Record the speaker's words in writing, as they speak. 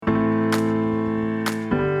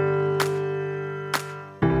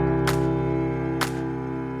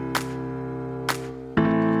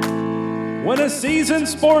When a seasoned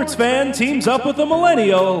sports fan teams up with a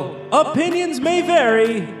millennial, opinions may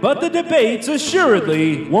vary, but the debates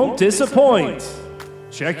assuredly won't disappoint.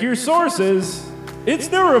 Check your sources.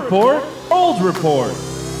 It's New Report, Old Report.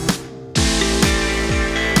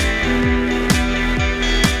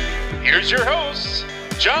 Here's your hosts,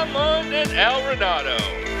 John Lund and Al Renato.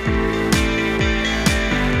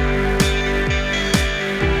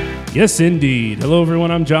 Yes, indeed. Hello,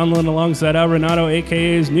 everyone. I'm John Lund alongside Al Renato,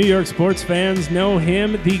 a.k.a. New York sports fans know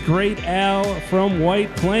him, the great Al from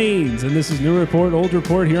White Plains. And this is New Report, Old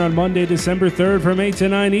Report here on Monday, December 3rd from 8 to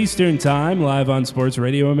 9 Eastern Time, live on Sports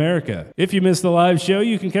Radio America. If you missed the live show,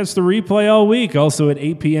 you can catch the replay all week, also at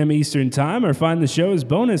 8 p.m. Eastern Time, or find the show as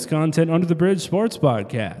bonus content under the Bridge Sports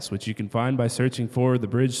Podcast, which you can find by searching for the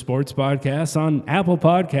Bridge Sports Podcast on Apple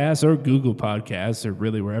Podcasts or Google Podcasts, or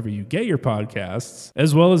really wherever you get your podcasts,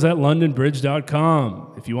 as well as at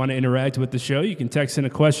LondonBridge.com. If you want to interact with the show, you can text in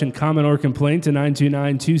a question, comment, or complaint to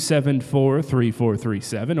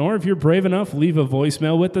 929-274-3437. Or if you're brave enough, leave a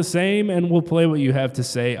voicemail with the same, and we'll play what you have to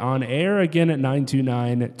say on air again at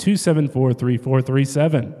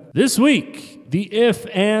 929-274-3437. This week, the if,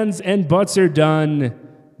 ands, and buts are done.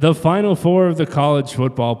 The Final Four of the college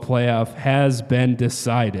football playoff has been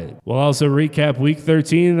decided. We'll also recap Week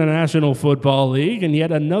 13 in the National Football League, and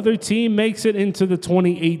yet another team makes it into the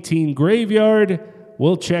 2018 graveyard.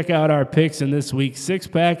 We'll check out our picks in this week's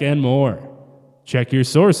six-pack and more. Check your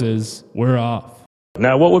sources. We're off.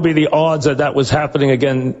 Now, what would be the odds that that was happening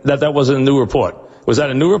again, that wasn't a new report? Was that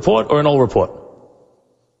a new report or an old report?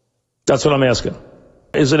 That's what I'm asking.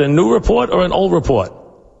 Is it a new report or an old report?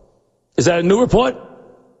 Is that a new report?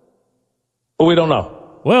 Well, we don't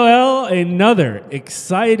know. Well, Al, another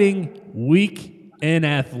exciting week in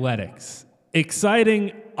athletics.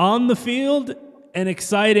 Exciting on the field and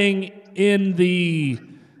exciting in the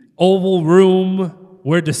Oval Room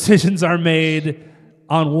where decisions are made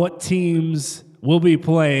on what teams will be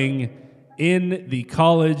playing in the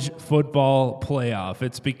college football playoff.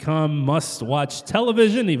 It's become must-watch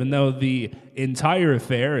television, even though the entire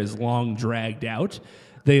affair is long dragged out.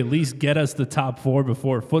 They at least get us the top four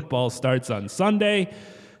before football starts on Sunday.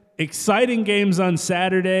 Exciting games on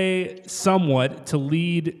Saturday, somewhat, to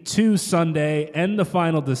lead to Sunday and the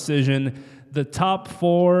final decision. The top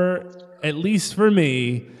four, at least for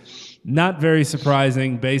me, not very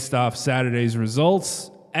surprising based off Saturday's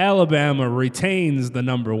results. Alabama retains the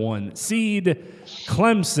number one seed.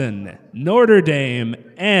 Clemson, Notre Dame,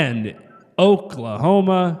 and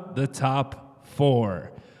Oklahoma, the top four.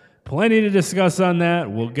 Plenty to discuss on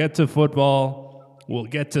that. We'll get to football. We'll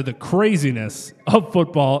get to the craziness of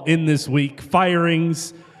football in this week.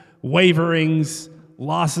 Firings, waverings,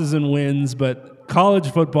 losses and wins. But college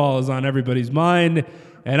football is on everybody's mind.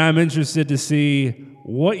 And I'm interested to see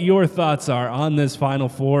what your thoughts are on this Final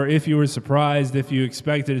Four. If you were surprised, if you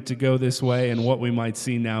expected it to go this way, and what we might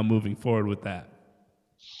see now moving forward with that.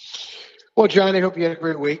 Well, John, I hope you had a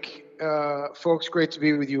great week. Folks, great to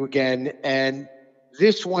be with you again. And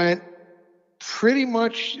this went pretty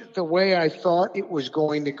much the way I thought it was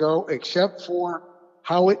going to go, except for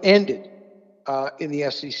how it ended in the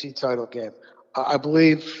SEC title game. I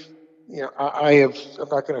believe, I'm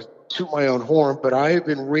not going to toot my own horn, but I have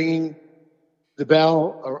been ringing the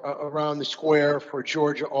bell around the square for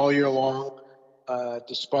Georgia all year long,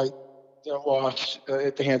 despite their loss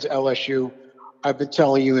at the hands of LSU. I've been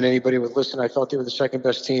telling you and anybody who would listen, I thought they were the second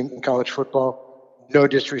best team in college football. No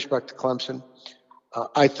disrespect to Clemson.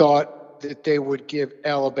 I thought that they would give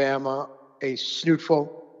Alabama a snootful,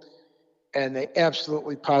 and they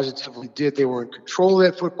absolutely positively did. They were in control of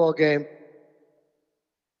that football game,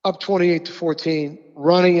 up 28-14,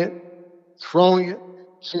 running it, throwing it.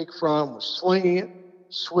 Jake Fromm was slinging it.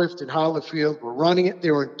 Swift and Hollifield were running it.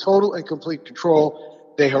 They were in total and complete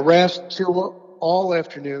control. They harassed Tua all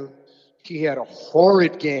afternoon. He had a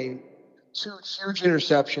horrid game, 2 huge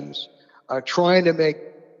interceptions, trying to make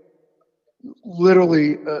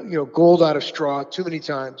literally, gold out of straw too many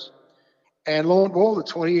times. And lo and behold, at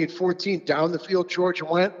 28-14, down the field, Georgia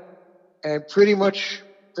went. And pretty much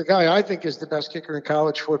the guy I think is the best kicker in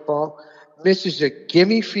college football misses a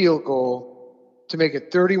gimme field goal to make it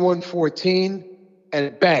 31-14.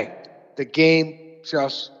 And bang, the game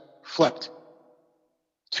just flipped.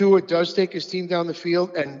 Tua does take his team down the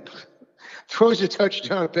field and throws a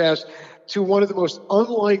touchdown pass to one of the most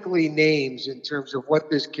unlikely names in terms of what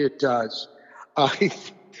this kid does.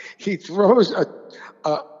 He throws a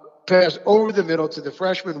pass over the middle to the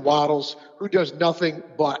freshman Waddles, who does nothing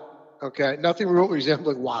but, nothing remotely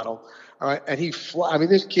resembling Waddle. All right, and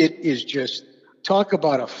this kid is just, talk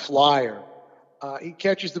about a flyer. He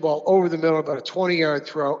catches the ball over the middle, about a 20-yard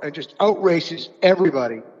throw, and just outraces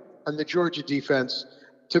everybody on the Georgia defense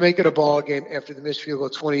to make it a ball game after the missed field goal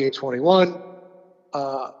 28-21.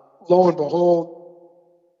 Lo and behold,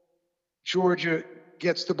 Georgia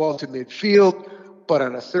gets the ball to midfield, but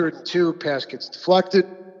on a 3rd and 2, pass gets deflected.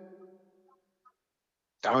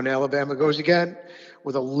 Down Alabama goes again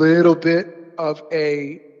with a little bit of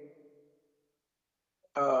a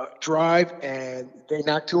drive, and they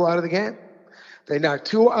knock 2 out of the game. They knock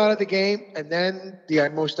 2 out of the game, and then the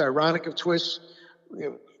most ironic of twists,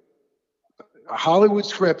 a Hollywood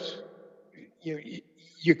script,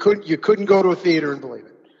 you couldn't go to a theater and believe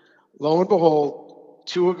it. Lo and behold,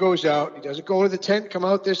 Tua goes out. He doesn't go to the tent, come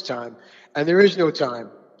out this time, and there is no time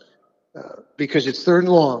because it's 3rd and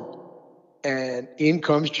long. And in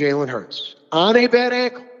comes Jalen Hurts on a bad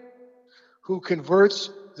ankle, who converts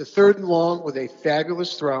the 3rd and long with a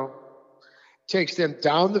fabulous throw, takes them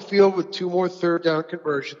down the field with 2 more 3rd down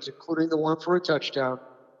conversions, including the one for a touchdown.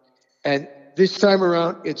 And this time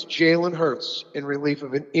around, it's Jalen Hurts in relief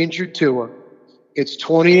of an injured Tua. It's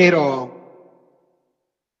 28-all.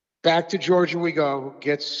 Back to Georgia we go.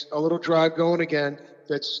 Gets a little drive going again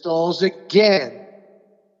that stalls again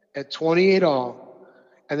at 28-all.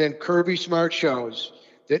 And then Kirby Smart shows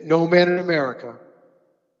that no man in America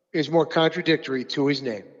is more contradictory to his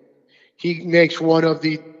name. He makes one of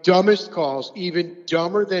the dumbest calls, even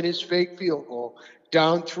dumber than his fake field goal,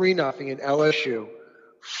 down 3-0 in LSU.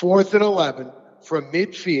 4th and 11 from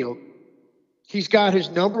midfield. He's got his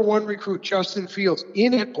number 1 recruit, Justin Fields,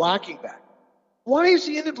 in at blocking back. Why is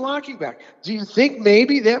he in at blocking back? Do you think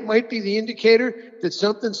maybe that might be the indicator that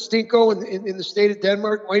something stinko in the state of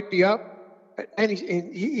Denmark might be up? And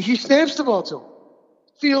he snaps the ball to him.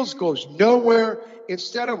 Fields goes nowhere.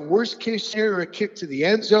 Instead of worst case scenario, a kick to the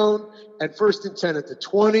end zone and 1st and 10 at the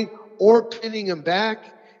 20, or pinning him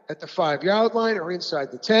back at the 5-yard line or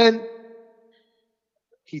inside the 10,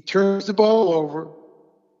 he turns the ball over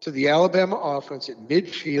to the Alabama offense at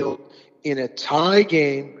midfield in a tie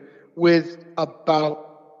game with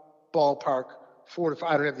about ballpark 4 to 5.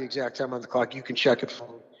 I don't have the exact time on the clock. You can check it for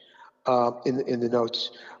me in the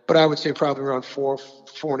notes. But I would say probably around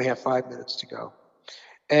 4.5, 5 minutes to go.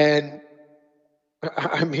 And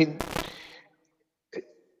I mean,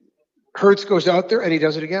 Hurts goes out there and he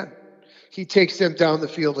does it again. He takes them down the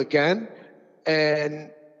field again,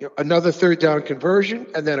 and another 3rd down conversion,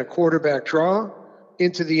 and then a quarterback draw.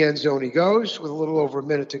 Into the end zone he goes with a little over a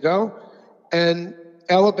minute to go. And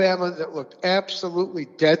Alabama, that looked absolutely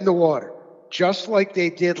dead in the water, just like they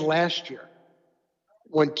did last year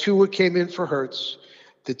when Tua came in for Hurts.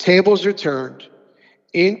 The tables are turned.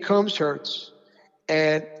 In comes Hurts.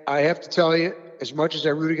 And I have to tell you, as much as I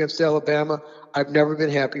root against Alabama, I've never been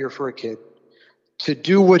happier for a kid. To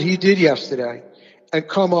do what he did yesterday and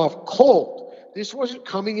come off cold. This wasn't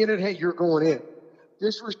coming in and, hey, you're going in.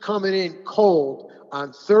 This was coming in cold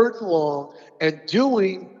on 3rd and long and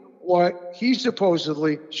doing what he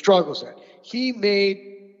supposedly struggles at. He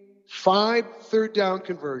made 5 3rd down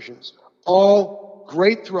conversions, all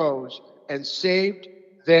great throws, and saved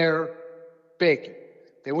their bacon.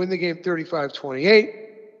 They win the game 35-28.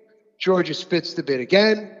 Georgia spits the bit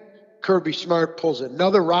again. Kirby Smart pulls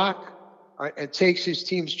another rock, right, and takes his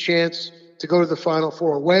team's chance to go to the Final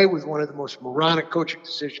Four away with one of the most moronic coaching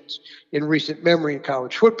decisions in recent memory in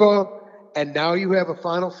college football. And now you have a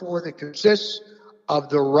Final Four that consists of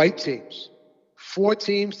the right teams. 4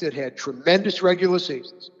 teams that had tremendous regular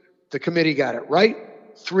seasons. The committee got it right.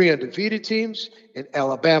 3 undefeated teams in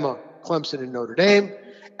Alabama, Clemson, and Notre Dame.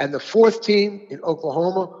 And the 4th team in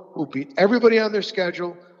Oklahoma, who beat everybody on their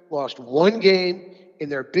schedule, lost 1 game in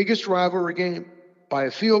their biggest rivalry game by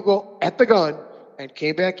a field goal at the gun, and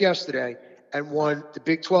came back yesterday and won the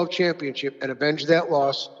Big 12 championship and avenged that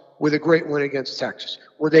loss with a great win against Texas.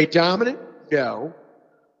 Were they dominant? No.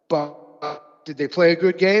 But did they play a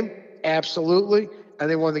good game? Absolutely. And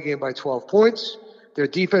they won the game by 12 points. Their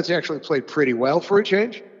defense actually played pretty well for a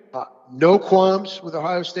change. No qualms with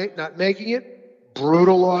Ohio State not making it.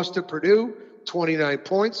 Brutal loss to Purdue, 29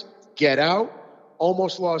 points. Get out.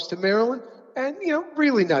 Almost lost to Maryland. And,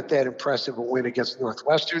 really not that impressive a win against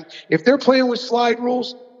Northwestern. If they're playing with slide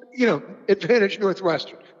rules, advantage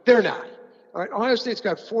Northwestern. They're not. All right, Ohio State's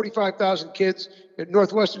got 45,000 kids, and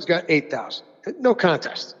Northwestern's got 8,000. No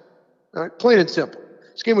contest. All right, plain and simple.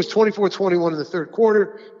 This game was 24-21 in the 3rd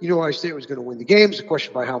quarter. Ohio State was going to win the game. It's a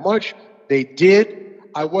question by how much. They did.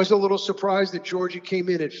 I was a little surprised that Georgia came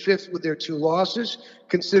in at 5th with their 2 losses,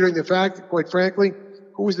 considering the fact that, quite frankly,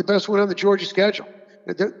 who was the best one on the Georgia schedule?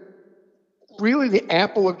 Really, the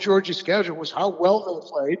apple of Georgia's schedule was how well they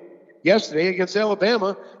played yesterday against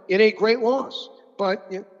Alabama in a great loss.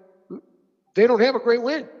 But they don't have a great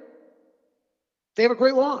win. They have a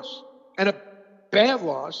great loss and a bad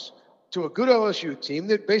loss to a good LSU team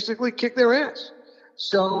that basically kicked their ass.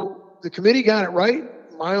 So the committee got it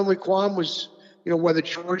right. My only qualm was, whether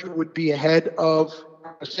Georgia would be ahead of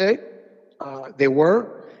Ohio State. They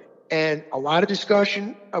were. And a lot of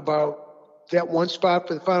discussion about that one spot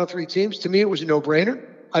for the final three teams. To me, it was a no-brainer.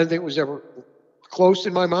 I didn't think it was ever close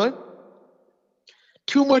in my mind.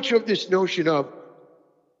 Too much of this notion of,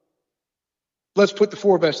 let's put the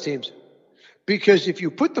four best teams in. Because if you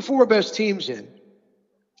put the four best teams in,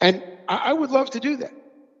 and I would love to do that.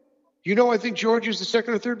 I think Georgia's the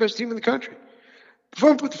second or third best team in the country. If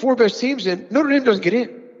I put the four best teams in, Notre Dame doesn't get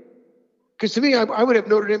in. Because to me, I would have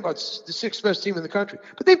Notre Dame about the sixth best team in the country.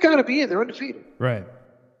 But they've got to be in. They're undefeated. Right.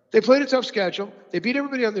 They played a tough schedule. They beat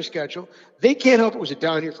everybody on their schedule. They can't help it was a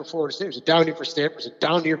down year for Florida State. It was a down year for Stanford. It was a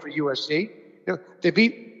down year for USC. They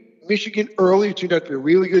beat Michigan early. It turned out to be a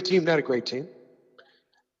really good team, not a great team.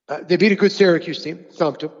 They beat a good Syracuse team,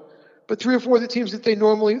 thumped them. But three or four of the teams that they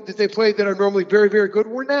played that are normally very, very good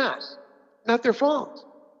were not their fault.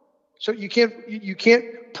 So you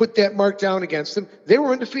can't put that mark down against them. They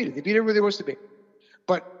were undefeated. They beat everybody they was to beat.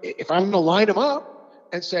 But if I'm going to line them up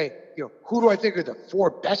and say, who do I think are the four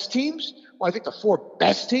best teams? Well, I think the four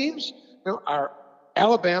best teams are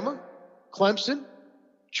Alabama, Clemson,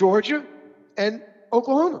 Georgia, and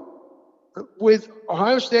Oklahoma, with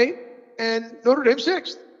Ohio State and Notre Dame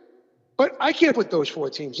sixth. But I can't put those four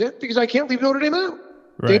teams in because I can't leave Notre Dame out.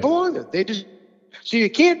 Right. They belong there. So you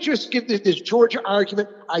can't just give this Georgia argument,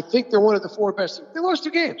 I think they're one of the four best teams. They lost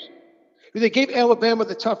 2 games. They gave Alabama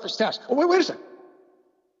the toughest task. Oh, wait a second.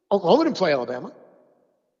 Oklahoma didn't play Alabama.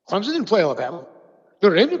 Clemson didn't play Alabama.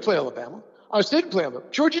 Notre Dame didn't play Alabama. Ohio State didn't play Alabama.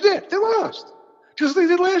 Georgia did. They lost. Just like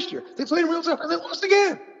they did last year. They played them real tough, and they lost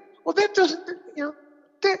again. Well, that doesn't,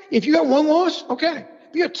 if you got one loss, okay.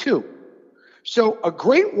 If you got 2. So a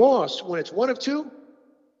great loss when it's 1 of 2,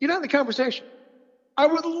 you're not in the conversation. I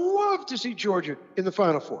would love to see Georgia in the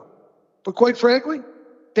Final Four. But quite frankly,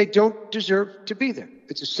 they don't deserve to be there.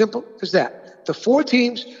 It's as simple as that. The 4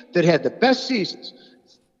 teams that had the best seasons,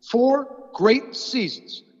 4 great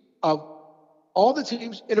seasons of all the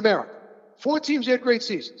teams in America. 4 teams had great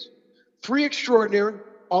seasons. 3 extraordinary,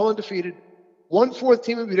 all undefeated. 1 fourth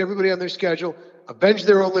team who beat everybody on their schedule, avenged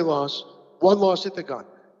their only loss, 1 loss at the gun.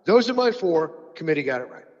 Those are my 4. Committee got it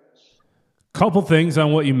right. Couple things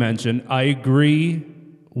on what you mentioned. I agree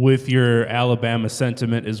with your Alabama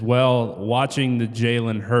sentiment as well. Watching the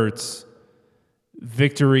Jalen Hurts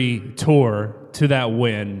victory tour to that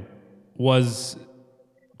win was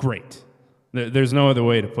great. There's no other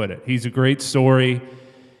way to put it. He's a great story.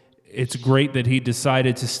 It's great that he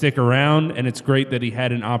decided to stick around, and it's great that he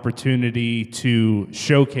had an opportunity to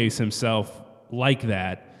showcase himself like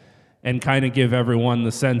that and kind of give everyone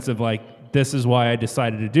the sense of like, this is why I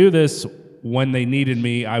decided to do this. When they needed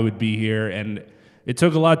me, I would be here. And it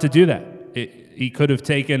took a lot to do that. He could have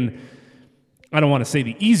taken, I don't want to say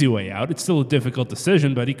the easy way out. It's still a difficult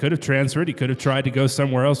decision, but he could have transferred. He could have tried to go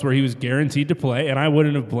somewhere else where he was guaranteed to play, and I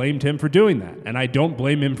wouldn't have blamed him for doing that. And I don't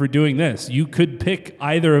blame him for doing this. You could pick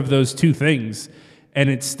either of those 2 things, and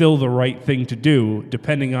it's still the right thing to do,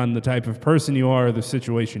 depending on the type of person you are or the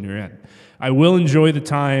situation you're in. I will enjoy the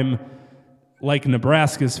time like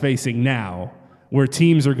Nebraska's facing now, where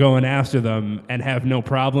teams are going after them and have no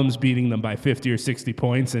problems beating them by 50 or 60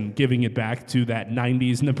 points and giving it back to that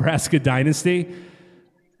 90s Nebraska dynasty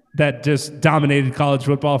that just dominated college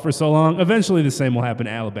football for so long. Eventually the same will happen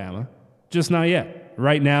to Alabama, just not yet.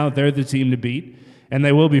 Right now, they're the team to beat, and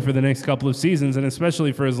they will be for the next couple of seasons, and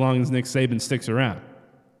especially for as long as Nick Saban sticks around.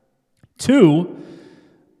 2,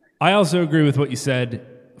 I also agree with what you said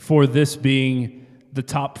for this being the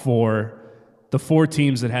top 4, the 4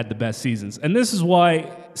 teams that had the best seasons. And this is why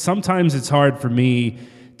sometimes it's hard for me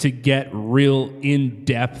to get real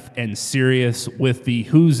in-depth and serious with the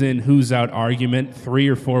who's in, who's out argument 3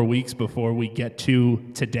 or 4 weeks before we get to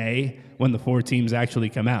today when the 4 teams actually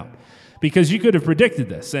come out. Because you could have predicted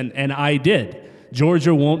this, and I did.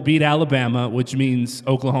 Georgia won't beat Alabama, which means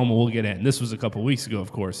Oklahoma will get in. This was a couple weeks ago,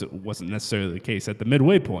 of course. It wasn't necessarily the case at the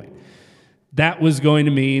midway point. That was going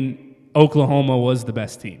to mean Oklahoma was the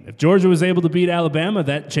best team. If Georgia was able to beat Alabama,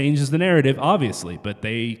 that changes the narrative, obviously, but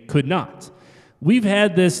they could not. We've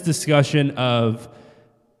had this discussion of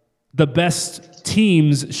the best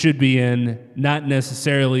teams should be in, not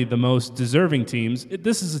necessarily the most deserving teams.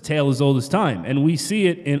 This is a tale as old as time, and we see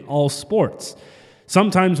it in all sports.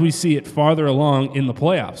 Sometimes we see it farther along in the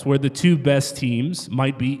playoffs, where the 2 best teams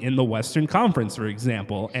might be in the Western Conference, for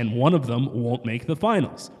example, and one of them won't make the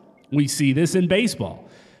finals. We see this in baseball.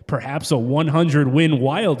 Perhaps a 100-win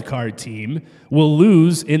wild card team will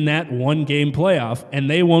lose in that 1-game playoff, and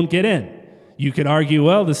they won't get in. You could argue,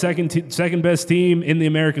 well, the second best team in the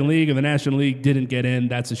American League or the National League didn't get in.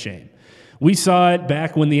 That's a shame. We saw it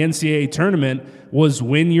back when the NCAA tournament was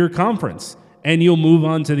win your conference, and you'll move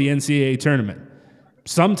on to the NCAA tournament.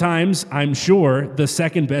 Sometimes, I'm sure, the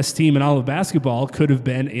second best team in all of basketball could have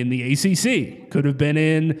been in the ACC, could have been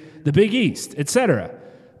in the Big East, etc.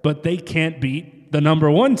 But they can't beat the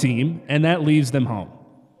number one team, and that leaves them home.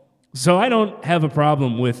 So I don't have a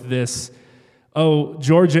problem with this, oh,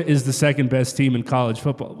 Georgia is the second best team in college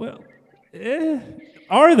football. Well,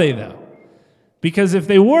 are they, though? Because if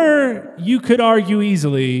they were, you could argue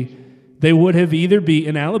easily they would have either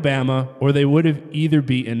beaten Alabama or they would have either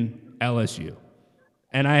beaten LSU.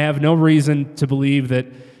 And I have no reason to believe that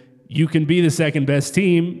you can be the second best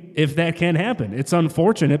team if that can happen. It's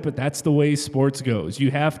unfortunate, but that's the way sports goes.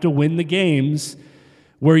 You have to win the games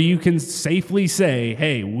where you can safely say,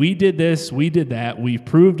 hey, we did this, we did that, we've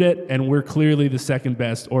proved it, and we're clearly the second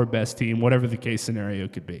best or best team, whatever the case scenario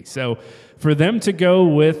could be. So for them to go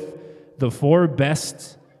with the 4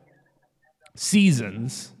 best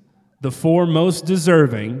seasons, the 4 most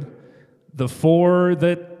deserving, the 4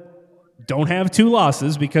 that don't have 2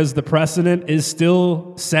 losses because the precedent is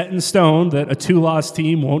still set in stone that a 2-loss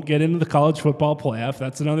team won't get into the college football playoff.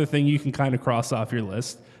 That's another thing you can kind of cross off your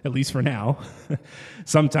list, at least for now.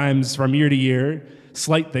 Sometimes from year to year,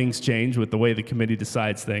 slight things change with the way the committee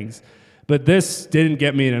decides things. But this didn't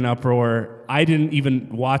get me in an uproar. I didn't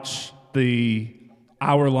even watch the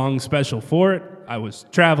hour-long special for it. I was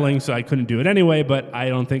traveling, so I couldn't do it anyway, but I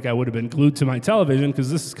don't think I would have been glued to my television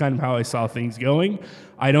because this is kind of how I saw things going.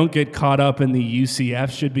 I don't get caught up in the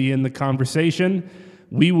UCF should be in the conversation.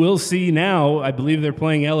 We will see now. I believe they're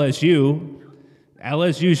playing LSU.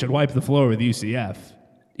 LSU should wipe the floor with UCF,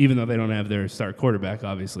 even though they don't have their star quarterback,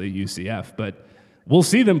 obviously, UCF. But we'll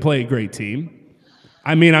see them play a great team.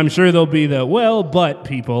 I mean, I'm sure they'll be the but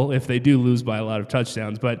people if they do lose by a lot of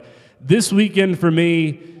touchdowns. But this weekend for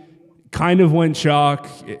me kind of went chalk.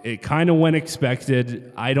 It kind of went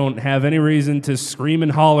expected. I don't have any reason to scream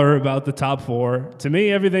and holler about the top 4. To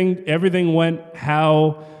me, everything went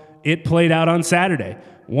how it played out on Saturday.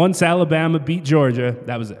 Once Alabama beat Georgia,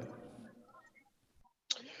 that was it.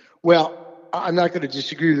 Well, I'm not going to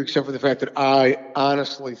disagree with you except for the fact that I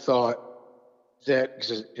honestly thought that,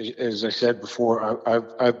 as I said before,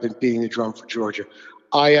 I've been beating the drum for Georgia.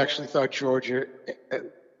 I actually thought Georgia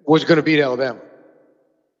was going to beat Alabama.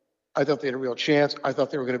 I thought they had a real chance. I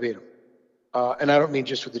thought they were going to beat them. And I don't mean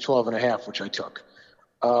just with the 12.5, which I took.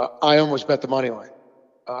 I almost bet the money line.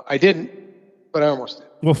 I didn't, but I almost did.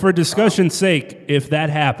 Well, for discussion's sake, if that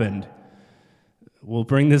happened, we'll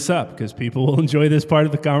bring this up because people will enjoy this part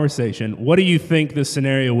of the conversation. What do you think the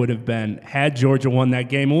scenario would have been had Georgia won that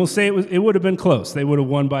game? And we'll say it would have been close. They would have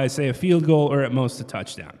won by, say, a field goal or at most a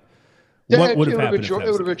touchdown. What would have happened? It would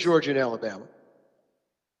have been Georgia and Alabama.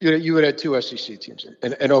 You would have had 2 SEC teams,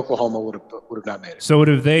 and Oklahoma would have not made it. So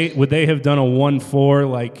would they have done a 1-4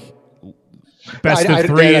 like best of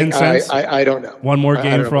 3 in sense? I don't know. One more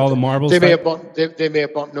game for all the marbles. They may have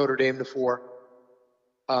bumped Notre Dame to 4.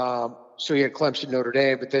 So you had Clemson, Notre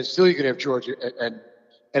Dame, but then still you could have Georgia and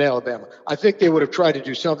Alabama. I think they would have tried to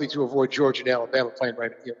do something to avoid Georgia and Alabama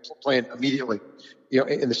playing immediately,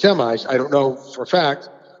 in the semis. I don't know for a fact,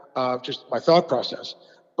 just my thought process.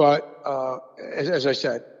 But as I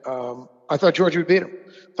said, I thought Georgia would beat them.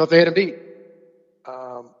 Thought they had him beat.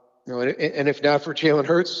 And if not for Jalen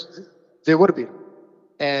Hurts, they would have beat him.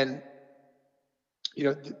 And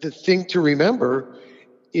the thing to remember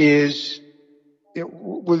is,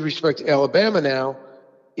 with respect to Alabama now,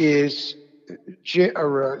 is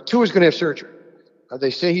Tua's going to have surgery. They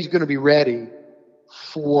say he's going to be ready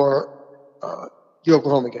for the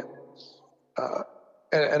Oklahoma game.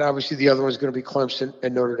 And obviously the other one's going to be Clemson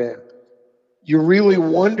and Notre Dame. You really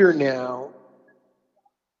wonder now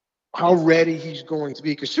how ready he's going to be,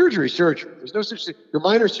 because surgery is surgery. There's no such thing. Your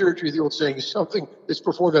minor surgery, the old saying, is something that's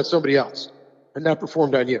performed on somebody else and not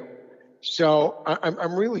performed on you. So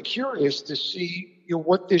I'm really curious to see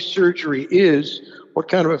what this surgery is, what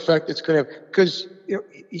kind of effect it's going to have, because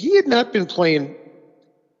he had not been playing.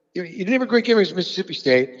 He didn't have a great game against Mississippi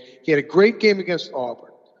State. He had a great game against Auburn.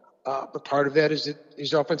 But part of that is that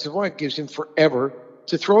his offensive line gives him forever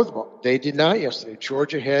to throw the ball. They did not yesterday.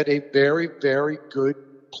 Georgia had a very, very good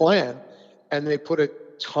plan, and they put a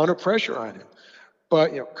ton of pressure on him.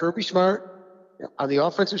 But, Kirby Smart, on the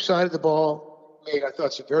offensive side of the ball, made, I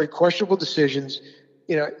thought, some very questionable decisions.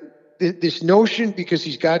 This notion, because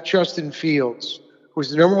he's got Justin Fields, who's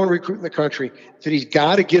the number 1 recruit in the country, that he's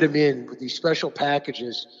got to get him in with these special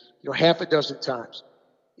packages, half a dozen times.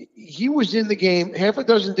 He was in the game, half a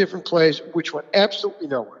dozen different plays, which went absolutely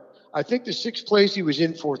nowhere. I think the 6 plays he was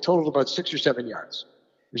in for totaled about 6 or 7 yards.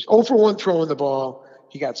 He was 0 for 1 throwing the ball.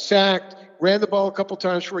 He got sacked, ran the ball a couple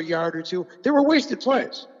times for a yard or two. They were wasted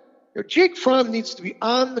plays. Jake Fromm needs to be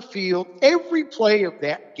on the field every play of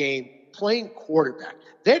that game playing quarterback.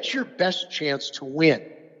 That's your best chance to win.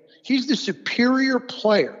 He's the superior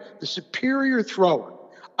player, the superior thrower.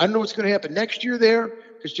 I don't know what's going to happen next year there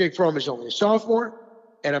because Jake Fromm is only a sophomore,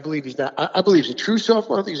 and I believe he's not. I believe he's a true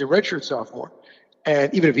sophomore. I think he's a redshirt sophomore.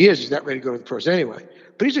 And even if he is, he's not ready to go to the pros anyway.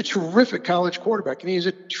 But he's a terrific college quarterback, and he's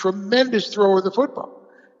a tremendous thrower of the football.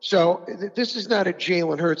 So this is not a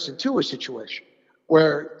Jalen Hurts and Tua situation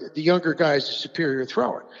where the younger guy is a superior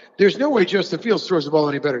thrower. There's no way Justin Fields throws the ball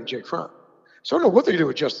any better than Jake Fromm. So I don't know what they're going to do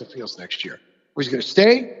with Justin Fields next year. Was he going to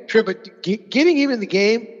stay? Sure, but getting him in the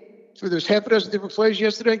game through those half a dozen different plays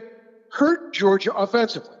yesterday hurt Georgia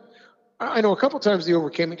offensively. I know a couple times they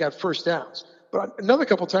overcame and got first downs, but another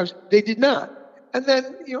couple times they did not. And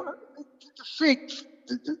then,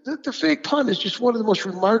 the fake punt is just one of the most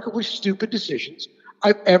remarkably stupid decisions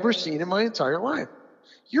I've ever seen in my entire life.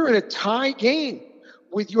 You're in a tie game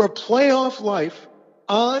with your playoff life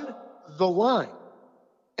on the line.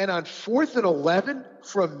 And on 4th and 11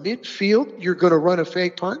 from midfield, you're going to run a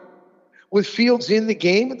fake punt with Fields in the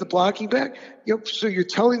game at the blocking back. So you're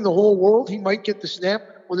telling the whole world he might get the snap,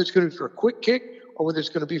 whether it's going to be for a quick kick or whether it's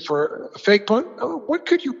going to be for a fake punt. What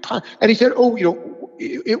could you punt? And he said,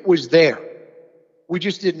 it was there. We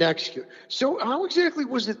just didn't execute. So how exactly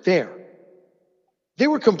was it there? They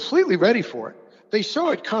were completely ready for it. They saw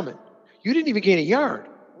it coming. You didn't even gain a yard.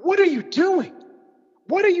 What are you doing?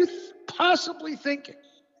 What are you possibly thinking?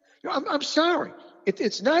 I'm sorry.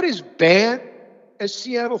 It's not as bad as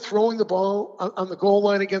Seattle throwing the ball on the goal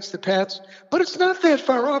line against the Pats, but it's not that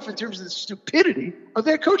far off in terms of the stupidity of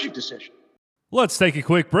that coaching decision. Let's take a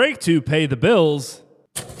quick break to pay the bills.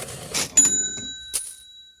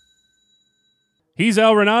 He's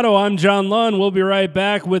Al Renato. I'm John Lund. We'll be right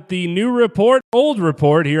back with the new report, old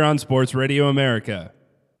report here on Sports Radio America.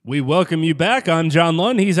 We welcome you back. I'm John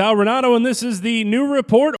Lund. He's Al Renato, and this is the new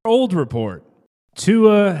report, old report.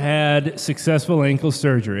 Tua had successful ankle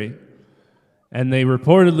surgery, and they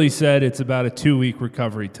reportedly said it's about a 2-week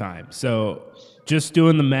recovery time. So just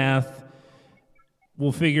doing the math,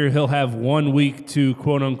 we'll figure he'll have 1 week to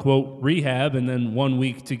quote-unquote rehab and then 1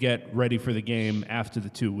 week to get ready for the game after the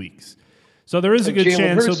 2 weeks. So there is a good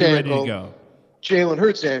chance he'll be ready to go. Jalen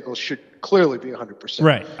Hurts' ankle should clearly be 100%.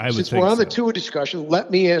 Right, I would think so. Since we're on the Tua discussion,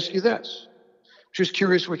 let me ask you this. Just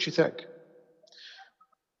curious what you think.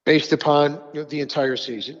 Based upon the entire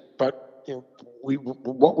season, but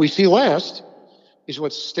what we see last is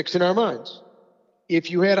what sticks in our minds. If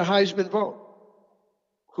you had a Heisman vote,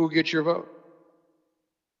 who gets your vote?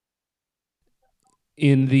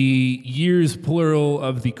 In the years plural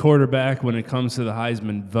of the quarterback when it comes to the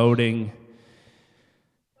Heisman voting,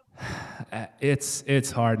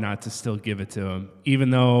 it's hard not to still give it to him. Even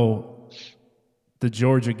though the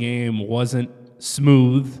Georgia game wasn't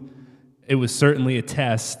smooth, it was certainly a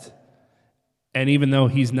test. And even though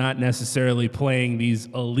he's not necessarily playing these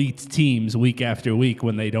elite teams week after week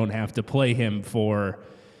when they don't have to play him for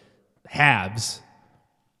halves,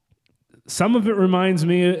 some of it reminds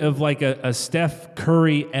me of like a Steph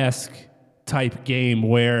Curry-esque type game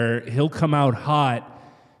where he'll come out hot,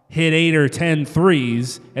 hit 8 or 10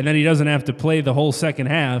 threes, and then he doesn't have to play the whole second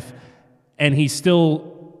half, and he's still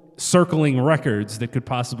circling records that could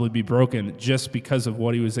possibly be broken just because of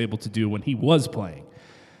what he was able to do when he was playing.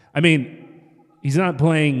 I mean, he's not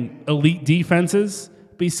playing elite defenses,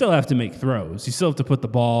 but you still have to make throws. You still have to put the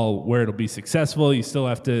ball where it'll be successful. You still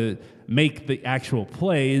have to make the actual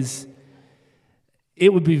plays.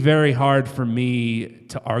 It would be very hard for me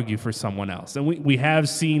to argue for someone else. And we have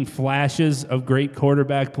seen flashes of great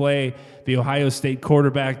quarterback play. The Ohio State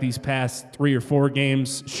quarterback these past 3 or 4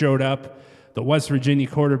 games showed up. The West Virginia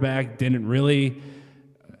quarterback didn't really.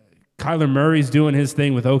 Kyler Murray's doing his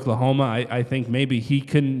thing with Oklahoma. I think maybe he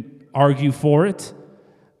can argue for it.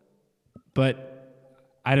 But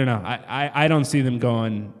I don't know. I don't see them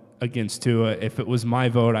going against Tua. If it was my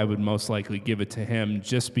vote, I would most likely give it to him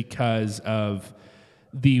just because of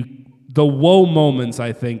the woe moments.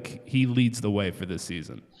 I think he leads the way for this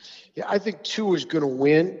season. Yeah, I think Tua is going to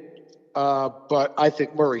win, but I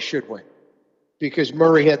think Murray should win because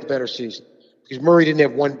Murray had the better season. Because Murray didn't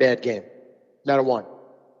have one bad game, not a one.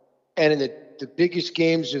 And in the biggest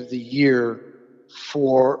games of the year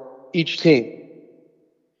for each team,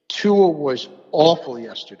 Tua was awful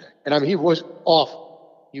yesterday. And I mean, he was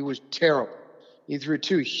awful. He was terrible. He threw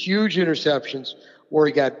 2 huge interceptions where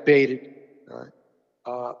he got baited.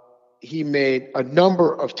 He made a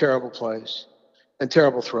number of terrible plays and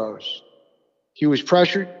terrible throws. He was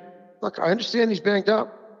pressured. look, I understand he's banged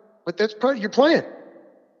up, but that's part of your plan.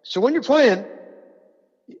 So when you're playing,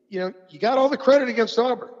 you got all the credit against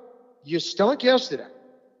Auburn. You stunk yesterday.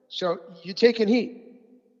 So you're taking heat.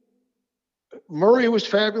 Murray was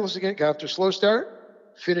fabulous again, got off to a slow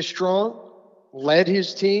start, finished strong, led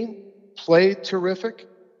his team, played terrific,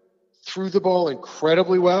 threw the ball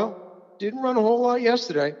incredibly well. Didn't run a whole lot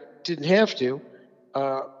yesterday, didn't have to.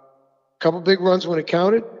 Couple big runs when it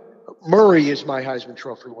counted. Murray is my Heisman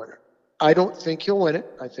Trophy winner. I don't think he'll win it.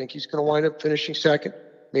 I think he's going to wind up finishing second.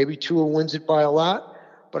 Maybe Tua wins it by a lot.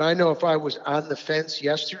 But I know if I was on the fence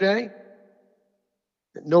yesterday,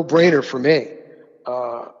 no brainer for me.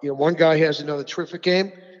 One guy has another terrific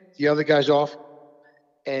game. The other guy's off.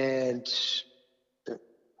 And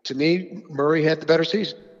to me, Murray had the better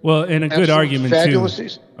season. Well, and a good argument, fabulous too.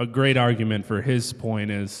 Season. A great argument for his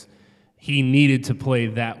point is he needed to play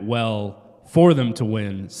that well for them to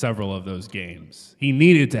win several of those games. He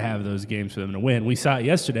needed to have those games for them to win. We saw it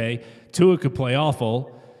yesterday. Tua could play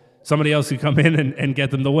awful. Somebody else could come in and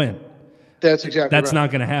get them the win. That's exactly That's right.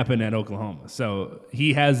 not going to happen at Oklahoma. So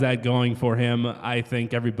he has that going for him. I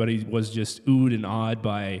think everybody was just oohed and awed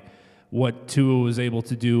by what Tua was able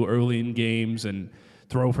to do early in games and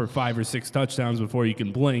throw for 5 or 6 touchdowns before you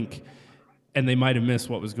can blink. And they might have missed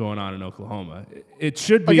what was going on in Oklahoma. It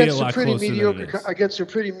should be a lot closer than it is. Against a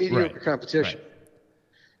pretty mediocre Right. competition. Right.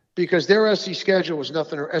 Because their SEC schedule was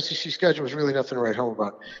really nothing to write home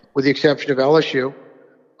about, with the exception of LSU,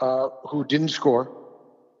 who didn't score.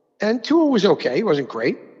 And Tua was okay. He wasn't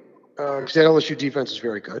great, because that LSU defense is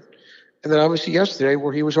very good. And then obviously yesterday,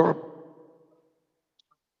 where he was horrible.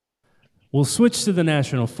 We'll switch to the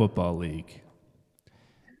National Football League.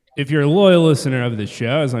 If you're a loyal listener of the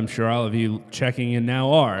show, as I'm sure all of you checking in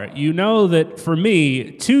now are, you know that for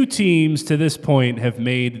me, 2 teams to this point have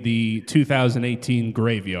made the 2018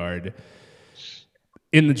 graveyard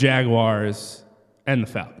in the Jaguars and the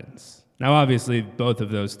Falcons. Now, obviously, both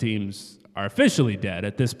of those teams are officially dead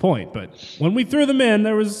at this point, but when we threw them in,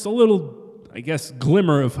 there was a little, I guess,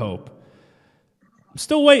 glimmer of hope. I'm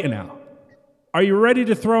still waiting out. Are you ready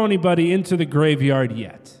to throw anybody into the graveyard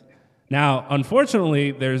yet? Now,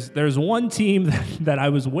 unfortunately, there's one team that I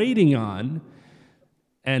was waiting on,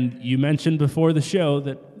 and you mentioned before the show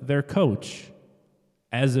that their coach,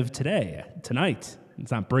 as of tonight,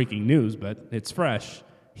 it's not breaking news, but it's fresh,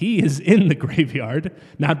 he is in the graveyard,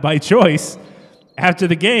 not by choice. After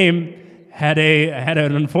the game, had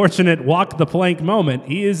an unfortunate walk the plank moment.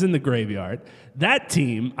 He is in the graveyard. That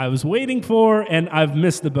team I was waiting for, and I've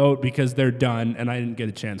missed the boat because they're done, and I didn't get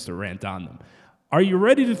a chance to rant on them. Are you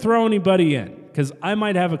ready to throw anybody in? Because I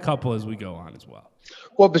might have a couple as we go on as well.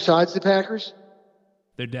 Well, besides the Packers?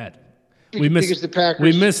 They're dead. Because the Packers,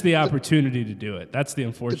 we missed the opportunity to do it. That's the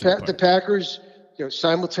unfortunate part. The Packers,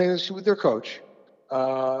 simultaneously with their coach,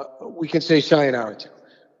 we can say sayonara to.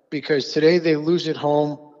 Because today they lose at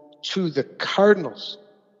home to the Cardinals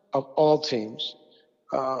of all teams,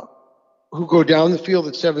 who go down the field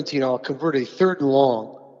at 17. I'll convert a 3rd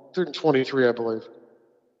and 23, I believe.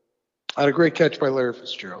 Had a great catch by Larry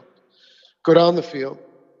Fitzgerald. Go down the field,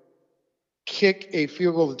 kick a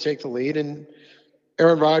field goal to take the lead, and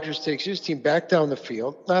Aaron Rodgers takes his team back down the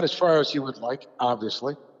field, not as far as he would like,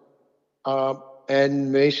 obviously.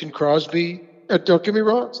 And Mason Crosby, don't get me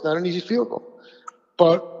wrong, it's not an easy field goal.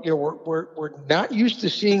 But, we're not used to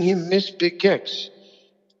seeing him miss big kicks.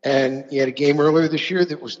 And he had a game earlier this year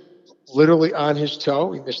that was literally on his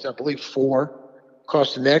toe. He missed, I believe, 4,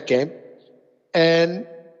 cost him that game. And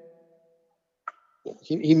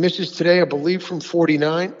he misses today, I believe, from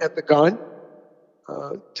 49 at the gun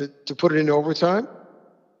to put it in overtime.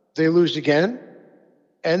 They lose again,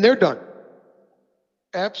 and they're done.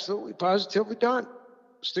 Absolutely, positively done.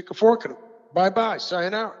 Stick a fork in them. Bye-bye,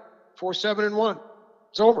 sayonara. 4-7-1.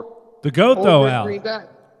 It's over. The GOAT, Over though, in Al. Green Bay.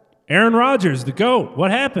 Aaron Rodgers, the GOAT.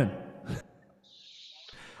 What happened?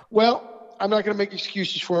 Well, I'm not going to make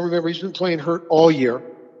excuses for him. Remember, he's been playing hurt all year.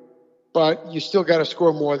 But you still got to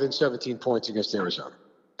score more than 17 points against Arizona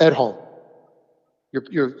at home.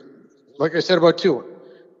 You're like I said about Tua.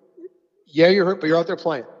 Yeah, you're hurt, but you're out there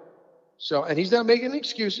playing. So, and he's not making any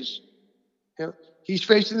excuses. He's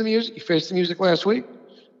facing the music. He faced the music last week,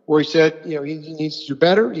 where he said, he needs to do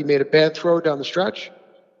better. He made a bad throw down the stretch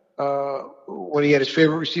when he had his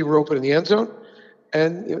favorite receiver open in the end zone,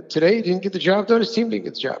 and today he didn't get the job done. His team didn't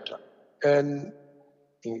get the job done, and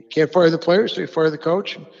he can't fire the players, so he fired the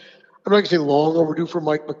coach. I'm not going to say long overdue for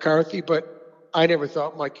Mike McCarthy, but I never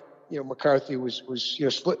thought McCarthy was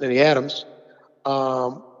splitting any atoms.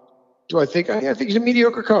 Do I think? I think he's a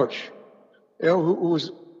mediocre coach, who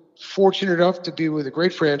was fortunate enough to be with a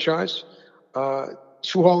great franchise, 2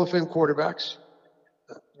 Hall of Fame quarterbacks,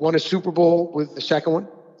 won a Super Bowl with the second one.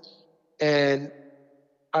 And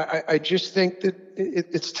I just think that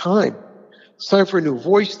it's time. It's time for a new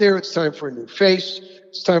voice there. It's time for a new face.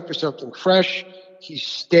 It's time for something fresh. He's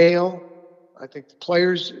stale. I think the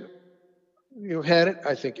players, had it.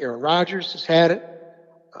 I think Aaron Rodgers has had it.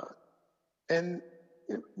 And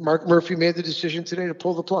Mark Murphy made the decision today to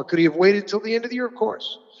pull the plug. Could he have waited till the end of the year? Of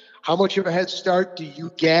course. How much of a head start do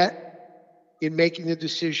you get in making the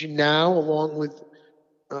decision now, along with,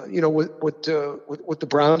 what the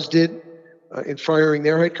Browns did in firing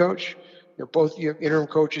their head coach? Both interim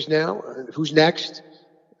coaches now. Who's next?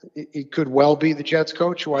 It could well be the Jets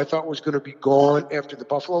coach, who I thought was going to be gone after the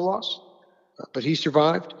Buffalo loss, but he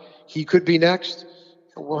survived. He could be next.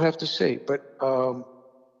 We'll have to see. But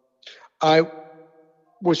I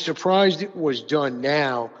was surprised it was done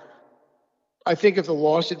now. I think if the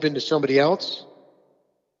loss had been to somebody else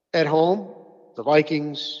at home, the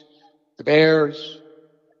Vikings, the Bears,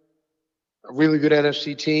 a really good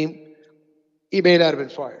NFC team, he may not have been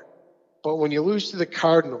fired. But when you lose to the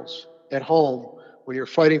Cardinals at home, when you're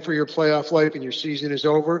fighting for your playoff life and your season is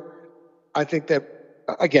over, I think that,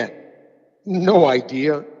 again, no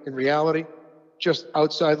idea in reality, just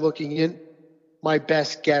outside looking in, my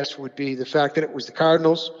best guess would be the fact that it was the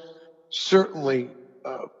Cardinals certainly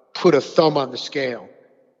put a thumb on the scale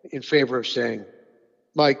in favor of saying,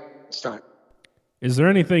 Mike, it's time. Is there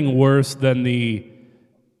anything worse than the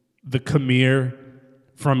come here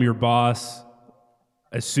from your boss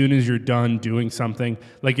as soon as you're done doing something?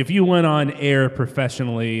 Like if you went on air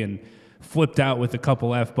professionally and flipped out with a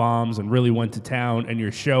couple F-bombs and really went to town and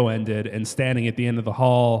your show ended, and standing at the end of the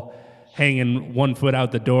hall hanging 1 foot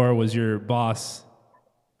out the door was your boss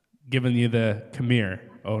giving you the come here.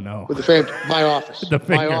 Oh, no. With the fame, my office. The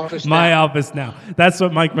finger. My office now. That's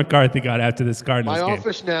what Mike McCarthy got after this Cardinals game. My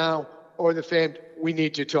office now, or the famed, we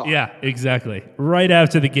need to talk. Yeah, exactly. Right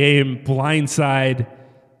after the game, blindside,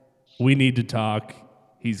 we need to talk.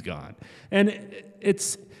 He's gone. And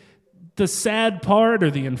it's the sad part,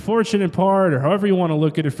 or the unfortunate part, or however you want to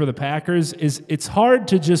look at it for the Packers, is it's hard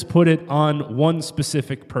to just put it on one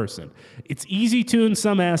specific person. It's easy to in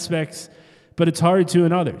some aspects, but it's hard to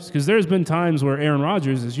in others. Because there's been times where Aaron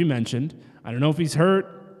Rodgers, as you mentioned, I don't know if he's hurt.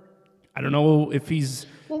 I don't know if he's...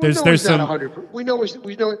 Well, there's some... 100%. We know.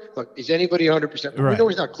 Look, is anybody 100%? Right. We know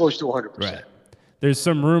he's not close to 100%. Right. There's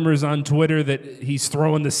some rumors on Twitter that he's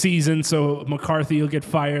throwing the season so McCarthy will get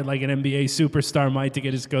fired like an NBA superstar might to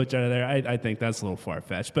get his coach out of there. I think that's a little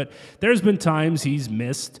far-fetched. But there's been times he's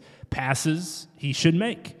missed passes he should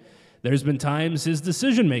make. There's been times his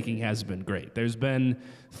decision-making has been great. There's been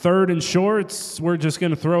third and shorts, we're just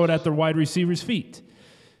going to throw it at the wide receiver's feet.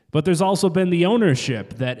 But there's also been the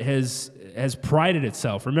ownership that has prided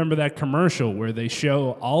itself. Remember that commercial where they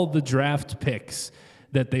show all the draft picks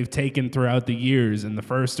that they've taken throughout the years in the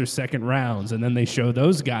first or second rounds, and then they show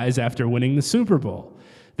those guys after winning the Super Bowl.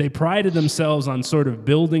 They prided themselves on sort of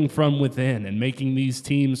building from within and making these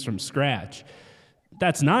teams from scratch.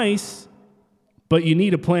 That's nice, but you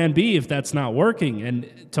need a plan B if that's not working.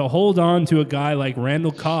 And to hold on to a guy like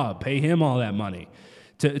Randall Cobb, pay him all that money,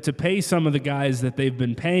 to pay some of the guys that they've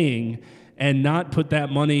been paying and not put that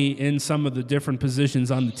money in some of the different positions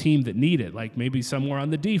on the team that need it, like maybe somewhere on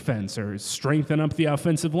the defense or strengthen up the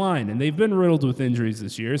offensive line. And they've been riddled with injuries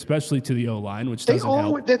this year, especially to the O-line, which doesn't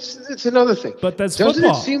help. That's another thing. But that's doesn't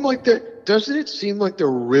football. Doesn't it seem like they're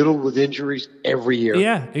riddled with injuries every year?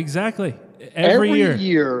 Yeah, exactly. Every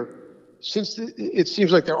year. Since it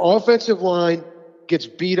seems like their offensive line gets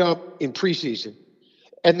beat up in preseason,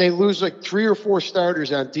 and they lose like 3 or 4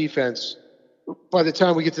 starters on defense by the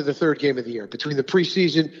time we get to the third game of the year. Between the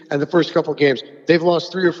preseason and the first couple of games, they've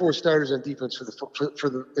lost 3 or 4 starters on defense for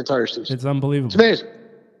the entire season. It's unbelievable. It's amazing.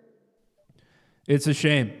 It's a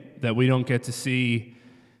shame that we don't get to see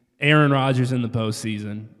Aaron Rodgers in the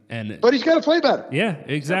postseason. But he's got to play better. Yeah,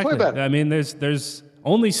 exactly. I mean, there's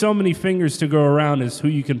only so many fingers to go around as who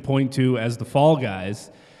you can point to as the fall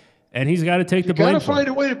guys, and he's got to take the blame. You got to find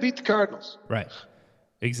a way to beat the Cardinals. Right.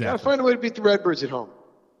 Exactly. You got to find a way to beat the Redbirds at home.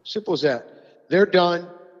 Simple as that. They're done.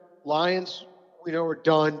 Lions, we know, are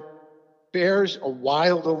done. Bears, a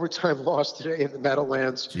wild overtime loss today in the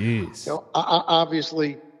Meadowlands. Jeez.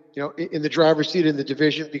 Obviously, in the driver's seat in the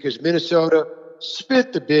division because Minnesota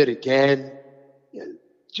spit the bid again.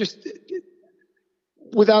 Just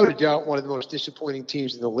without a doubt, one of the most disappointing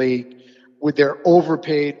teams in the league with their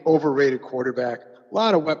overpaid, overrated quarterback. A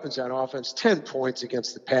lot of weapons on offense, 10 points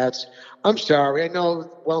against the Pats. I'm sorry. I know,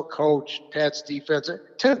 well coached, Pats defense.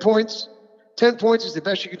 10 points. 10 points is the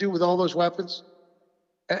best you can do with all those weapons.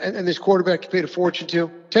 And this quarterback you paid a fortune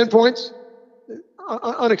to. 10 points?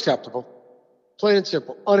 Unacceptable. Plain and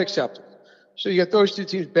simple. Unacceptable. So you got those two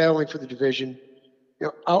teams battling for the division.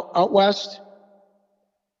 You know, out west,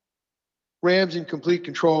 Rams in complete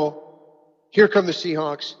control. Here come the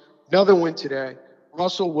Seahawks. Another win today.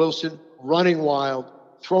 Russell Wilson running wild,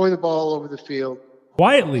 throwing the ball over the field.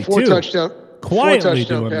 Quietly, Four too. touchdown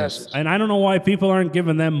Doing passes. this. And I don't know why people aren't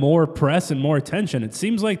giving them more press and more attention. It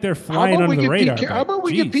seems like they're flying under the radar. How about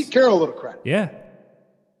we give Pete Carroll a little credit? Yeah.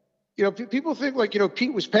 You know, people think like,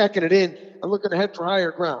 Pete was packing it in and looking ahead for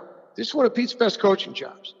higher ground. This is one of Pete's best coaching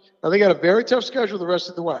jobs. Now, they got a very tough schedule the rest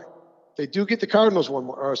of the way. They do get the Cardinals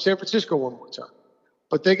or San Francisco one more time.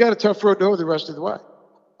 But they got a tough road to hoe the rest of the way.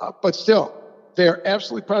 But still, they're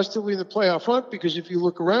absolutely positively in the playoff hunt because if you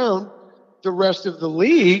look around the rest of the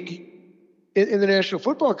league in the National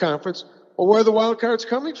Football Conference, well, where are the wild cards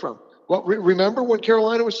coming from? Well, remember when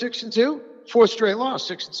Carolina was 6-2? Fourth straight loss,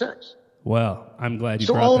 6-6. Well, I'm glad you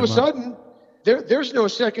so brought all of a them sudden, there's no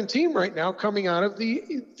second team right now coming out of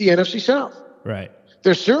the NFC South. Right.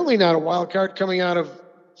 There's certainly not a wild card coming out of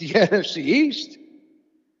the NFC East.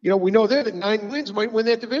 You know, we know there that 9 wins might win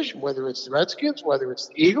that division, whether it's the Redskins, whether it's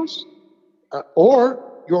the Eagles,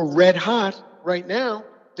 or your red hot right now,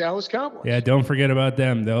 Dallas Cowboys. Yeah, don't forget about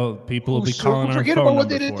them. People will be calling our forget phone about what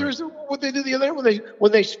they number did for it. Thursday, what they did the other night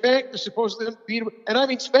when they spanked the supposedly unbeatable, and I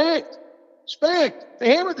mean spanked.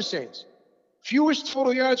 They hammered the Saints. Fewest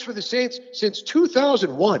total yards for the Saints since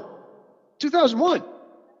 2001. 2001,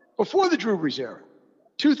 before the Drew Brees era.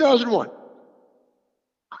 2001.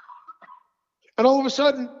 And all of a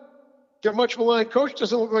sudden, their much maligned coach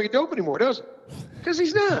doesn't look like a dope anymore, does he? Because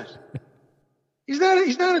he's not. He's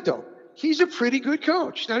not a dope. He's a pretty good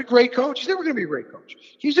coach. He's not a great coach. He's never going to be a great coach.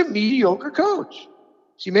 He's a mediocre coach.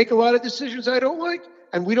 Does he make a lot of decisions I don't like?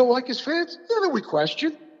 And we don't like his fans? Yeah, that we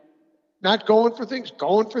question. Not going for things,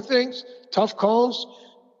 tough calls.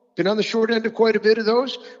 Been on the short end of quite a bit of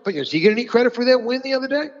those. But does he get any credit for that win the other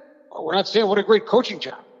day? Oh, we're not saying what a great coaching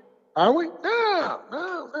job. Are we?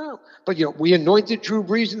 No. But, we anointed Drew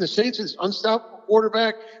Brees and the Saints as unstoppable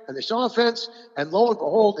quarterback and this offense. And lo and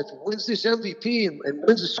behold, if he wins this MVP and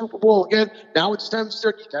wins the Super Bowl again, now it's time to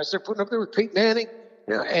start putting up there with Peyton Manning.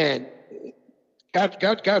 And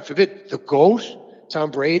God forbid, the GOAT,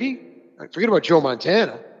 Tom Brady. Forget about Joe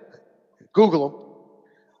Montana. Google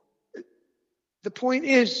him. The point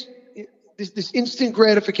is, this instant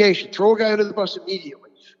gratification. Throw a guy under the bus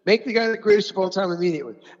immediately. Make the guy the greatest of all time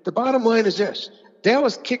immediately. The bottom line is this.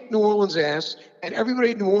 Dallas kicked New Orleans' ass, and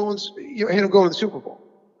everybody in New Orleans had him going to the Super Bowl.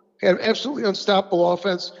 Had an absolutely unstoppable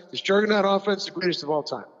offense. This juggernaut offense, the greatest of all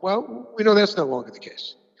time. Well, we know that's no longer the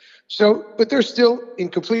case. But they're still in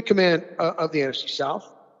complete command of the NFC South.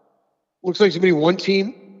 Looks like there's going to be one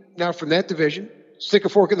team now from that division. Stick a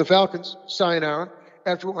fork in the Falcons, sayonara,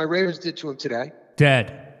 after what my Ravens did to him today.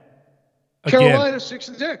 Dead. Again. Carolina,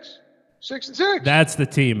 6-6. 6-6. That's the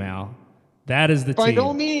team, Al. That is the team. By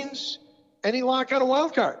no means any lock on a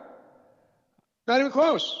wild card. Not even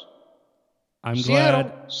close. I'm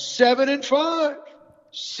Seattle, glad. 7-5.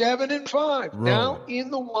 7-5. Rolling. Now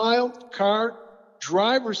in the wild card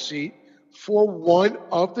driver's seat for one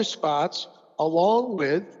of the spots, along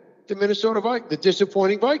with the Minnesota Vikings, the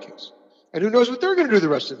disappointing Vikings. And who knows what they're going to do the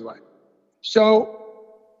rest of the way. So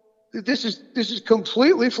this is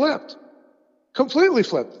completely flipped. Completely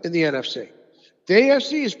flipped in the NFC. The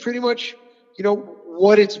AFC is pretty much,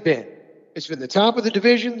 what it's been. It's been the top of the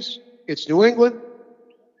divisions. It's New England.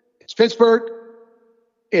 It's Pittsburgh.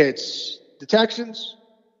 It's the Texans.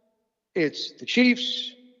 It's the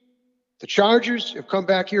Chiefs. The Chargers have come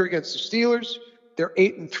back here against the Steelers. They're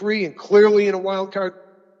 8-3 and clearly in a wild card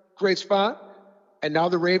great spot. And now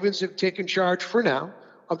the Ravens have taken charge for now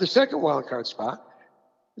of the second wild card spot.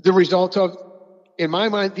 The result of, in my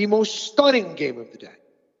mind, the most stunning game of the day.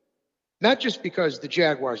 Not just because the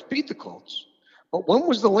Jaguars beat the Colts, but when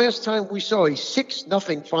was the last time we saw a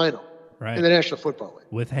 6-0 final in the National Football League?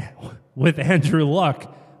 With Andrew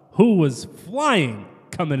Luck, who was flying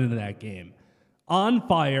coming into that game. On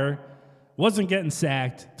fire, wasn't getting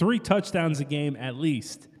sacked, 3 touchdowns a game at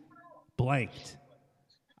least, blanked.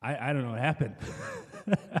 I don't know what happened.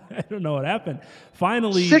 I don't know what happened.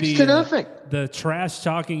 Finally, 6-0. The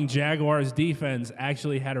trash-talking Jaguars defense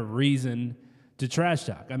actually had a reason to trash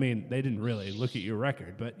talk. I mean, they didn't really look at your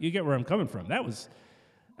record, but you get where I'm coming from. That was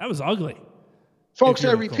ugly. Folks,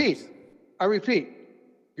 I repeat,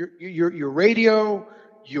 your radio,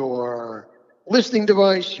 your listening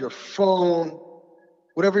device, your phone,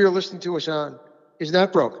 whatever you're listening to us on, is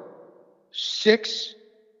not broken. 6-0.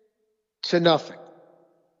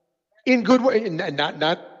 In good way, not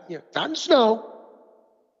in snow,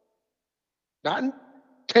 not in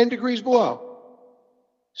 10 degrees below.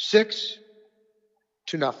 6-0.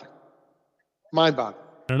 Mind-boggling.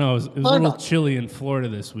 don't know. It was a little chilly in Florida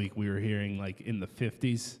this week. We were hearing like in the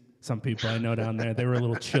 50s. Some people I know down there, they were a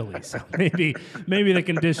little chilly. So maybe the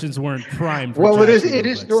conditions weren't primed for it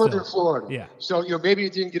is northern Florida. Yeah. So, maybe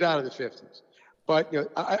it didn't get out of the 50s. But,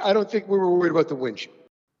 I don't think we were worried about the wind chill.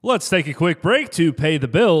 Let's take a quick break to pay the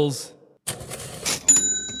bills.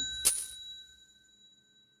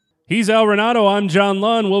 He's Al Renato. I'm John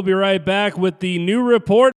Lund. We'll be right back with the new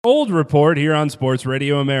report, old report here on Sports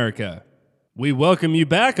Radio America. We welcome you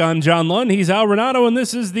back. I'm John Lund. He's Al Renato, and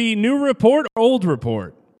this is the new report, old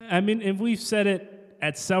report. I mean, and we've said it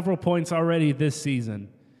at several points already this season.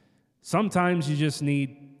 Sometimes you just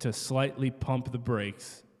need to slightly pump the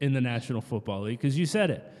brakes in the National Football League because you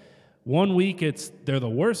said it. One week they're the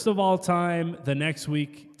worst of all time. The next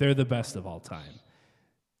week they're the best of all time.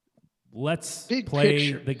 Let's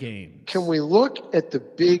play the game. Can we look at the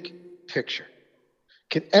big picture?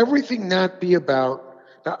 Can everything not be about?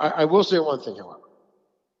 Now, I will say one thing, however.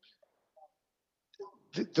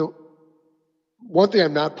 The one thing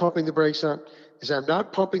I'm not pumping the brakes on is I'm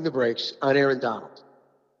not pumping the brakes on Aaron Donald,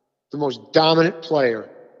 the most dominant player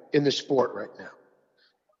in the sport right now.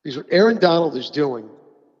 Because what Aaron Donald is doing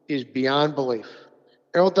is beyond belief.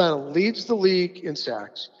 Aaron Donald leads the league in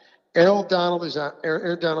sacks. Aaron Donald is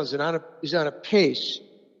on a pace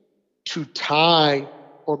to tie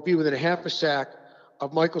or be within a half a sack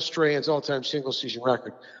of Michael Strahan's all-time single-season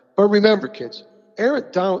record. But remember, kids, Aaron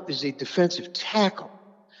Donald is a defensive tackle.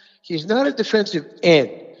 He is not a defensive end.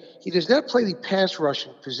 He does not play the pass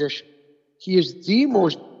rushing position. He is the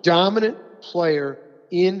most dominant player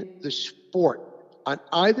in the sport on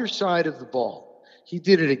either side of the ball. He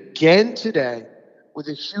did it again today with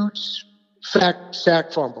a huge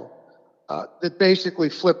sack fumble that basically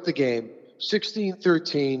flipped the game,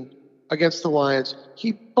 16-13 against the Lions.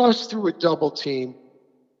 He busts through a double team,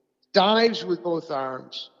 dives with both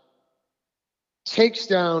arms, takes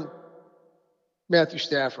down Matthew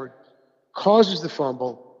Stafford, causes the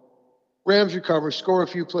fumble, Rams recover, score a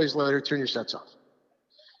few plays later, turn your sets off.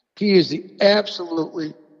 He is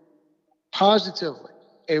absolutely, positively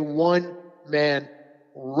a one-man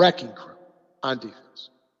wrecking crew on defense.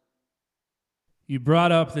 You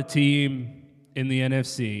brought up the team in the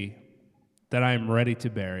NFC that I am ready to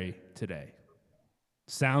bury today.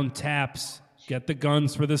 Sound taps, get the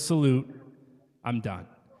guns for the salute. I'm done.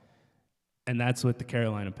 And that's with the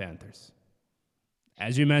Carolina Panthers.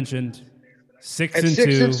 As you mentioned,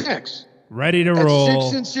 6-2, ready to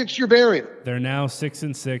roll. 6-6, you're burying them. They're now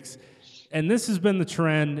 6-6, and this has been the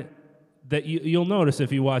trend that you'll notice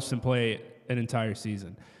if you watch them play an entire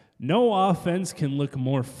season. No offense can look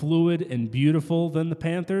more fluid and beautiful than the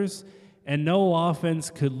Panthers, and no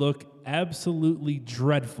offense could look absolutely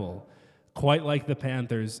dreadful, quite like the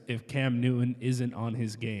Panthers, if Cam Newton isn't on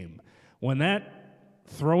his game. When that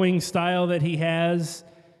throwing style that he has,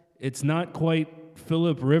 it's not quite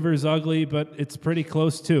Phillip Rivers ugly, but it's pretty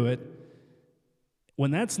close to it.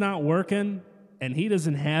 When that's not working and he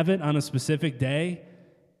doesn't have it on a specific day,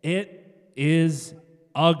 it is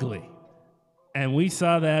ugly. And we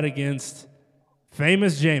saw that against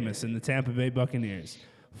famous Jameis and the Tampa Bay Buccaneers.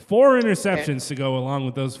 4 interceptions to go along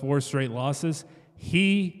with those 4 straight losses.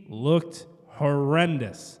 He looked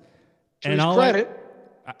horrendous. To his credit,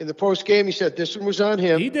 in the post game, he said this one was on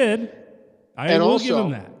him. He did. I will give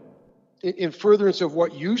him that. In furtherance of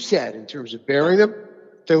what you said in terms of burying them,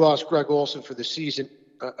 they lost Greg Olsen for the season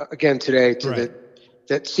again today to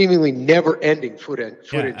that seemingly never-ending foot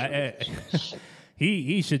injury.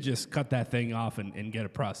 He should just cut that thing off and get a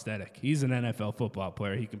prosthetic. He's an NFL football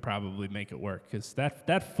player. He can probably make it work because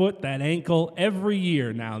that foot, that ankle, every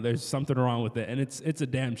year now there's something wrong with it, and it's a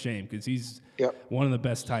damn shame because he's one of the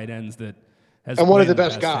best tight ends that has and played one of the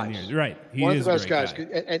best guys. Right, one of the best guys.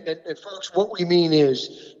 And folks, what we mean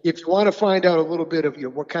is, if you want to find out a little bit of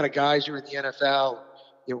what kind of guys are in the NFL,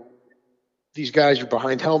 these guys are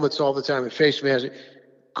behind helmets all the time and face masks.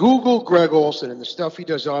 Google Greg Olsen and the stuff he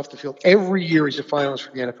does off the field. Every year he's a finalist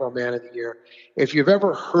for the NFL Man of the Year. If you've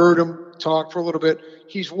ever heard him talk for a little bit,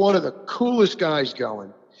 he's one of the coolest guys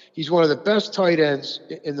going. He's one of the best tight ends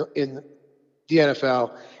in the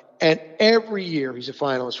NFL. And every year he's a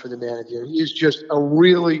finalist for the Man of the Year. He is just a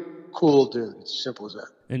really cool dude. It's as simple as that.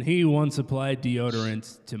 And he once applied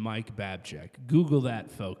deodorant to Mike Babchick. Google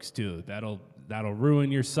that, folks, too. That'll ruin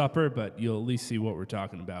your supper, but you'll at least see what we're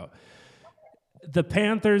talking about. The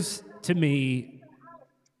Panthers, to me,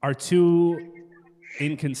 are too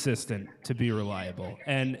inconsistent to be reliable.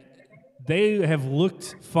 And they have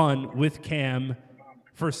looked fun with Cam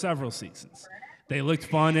for several seasons. They looked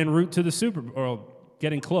fun en route to the Super Bowl, or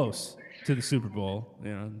getting close to the Super Bowl,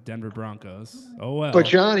 Denver Broncos. Oh, well. But,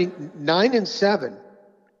 Johnny, 9-7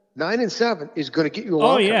 9-7 is going to get you a Oh,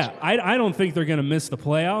 wild card yeah. spot. I don't think they're going to miss the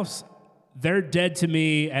playoffs. They're dead to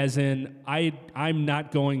me, as in I'm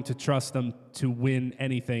not going to trust them to win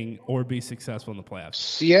anything or be successful in the playoffs.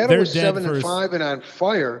 Seattle They're is dead 7-5 and on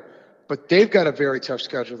fire, but they've got a very tough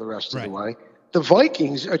schedule the rest of the Right. way. The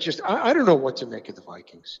Vikings are just, I don't know what to make of the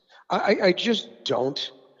Vikings. I just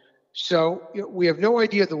don't. So we have no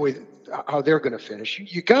idea how they're going to finish.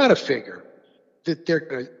 You got to figure that they're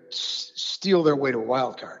going to steal their way to a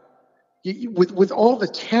wild card. With all the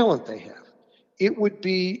talent they have, it would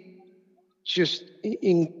be just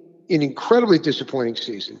an incredibly disappointing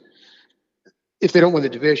season if they don't win the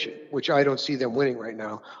division, which I don't see them winning right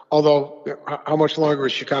now. Although, how much longer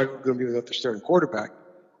is Chicago going to be without their starting quarterback?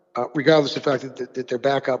 Regardless of the fact that their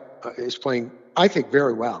backup is playing, I think,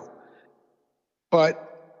 very well. But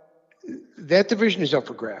that division is up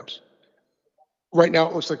for grabs. Right now,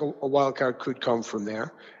 it looks like a wild card could come from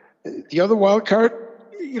there. The other wild card,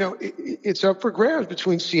 it's up for grabs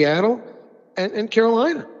between Seattle and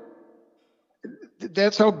Carolina.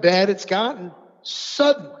 That's how bad it's gotten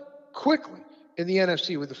suddenly, quickly in the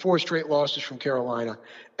NFC, with the 4 straight losses from Carolina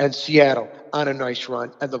and Seattle on a nice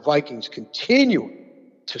run, and the Vikings continuing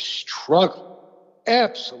to struggle.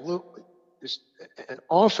 Absolutely. This an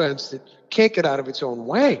offense that can't get out of its own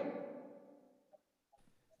way.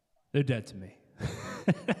 They're dead to me.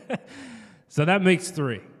 So that makes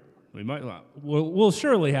 3. We'll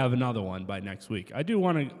surely have another one by next week. I do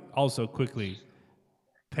want to also quickly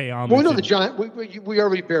pay homage. Well, no, the Giants. We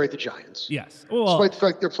already buried the Giants. Yes. Well, despite the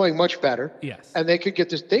fact they're playing much better. Yes. And they could get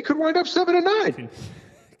this. They could wind up 7-9.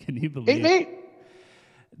 Can you believe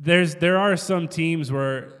 8-8. There are some teams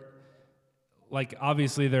where, like,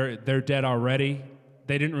 obviously they're dead already.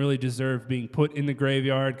 They didn't really deserve being put in the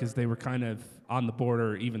graveyard because they were kind of on the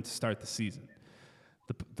border even to start the season.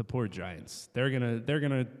 The poor Giants. They're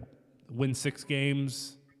gonna win 6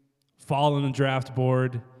 games, fall on the draft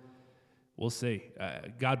board. We'll see.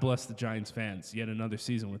 God bless the Giants fans. Yet another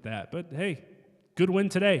season with that. But hey, good win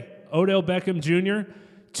today. Odell Beckham Jr.,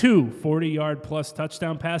 2 40-yard plus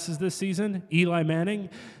touchdown passes this season. Eli Manning,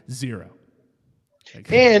 0.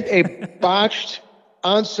 And a botched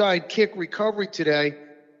onside kick recovery today,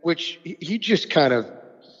 which he just kind of,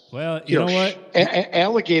 well, you know what?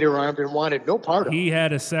 Alligator armed and wanted no part of. He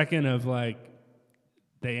had a second of like,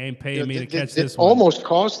 they ain't paying me to catch this one. Almost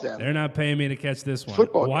cost them. They're not paying me to catch this one.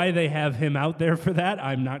 Football Why game. they have him out there for that,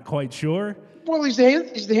 I'm not quite sure. Well, he's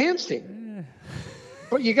the hands team.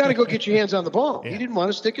 But you got to go get your hands on the ball. Yeah. He didn't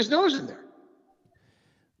want to stick his nose in there.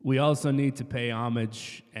 We also need to pay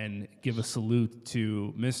homage and give a salute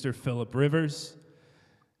to Mr. Phillip Rivers.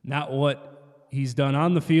 Not what he's done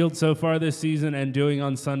on the field so far this season and doing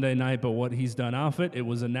on Sunday night, but what he's done off it. It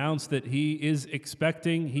was announced that he is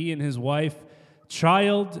expecting, he and his wife,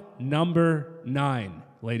 child number 9,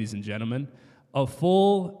 ladies and gentlemen. A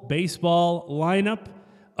full baseball lineup,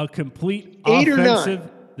 a complete 8 or 9.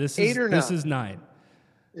 offensive. This 8 or 9. This is 9.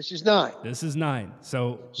 This is 9. This is 9.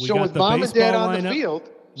 So we So got with the mom and dad baseball on lineup. the field,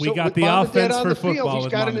 We got with the mom and dad offense on for the field, football he's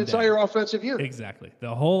with got mom an and dad. entire offensive unit. Exactly.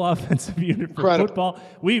 The whole offensive unit for Incredible. football.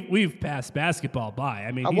 We've passed basketball by.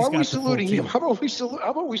 I mean, Why he's are got we the full saluting team. him? How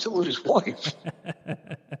about we salute his wife?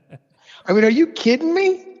 I mean, are you kidding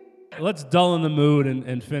me? Let's dull in the mood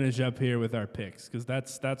and finish up here with our picks, because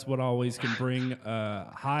that's what always can bring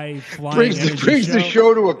high flying brings energy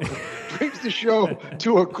the show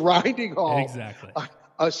to a grinding halt. Exactly.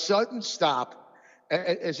 A sudden stop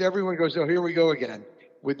as everyone goes, oh, here we go again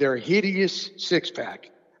with their hideous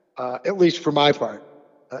 6-pack. At least for my part,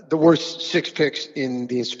 the worst 6 picks in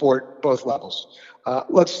the sport, both levels.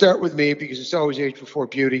 Let's start with me because it's always age before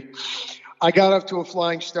beauty. I got off to a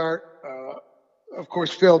flying start. Of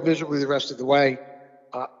course, failed miserably the rest of the way.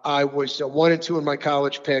 I was 1-2 in my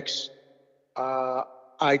college picks.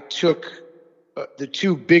 I took the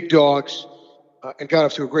 2 big dogs and got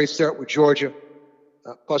off to a great start with Georgia,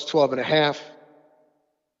 plus 12.5.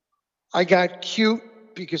 I got cute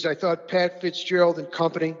because I thought Pat Fitzgerald and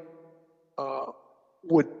company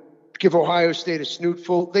would give Ohio State a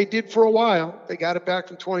snootful. They did for a while. They got it back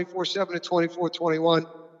from 24-7 to 24-21.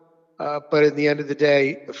 But in the end of the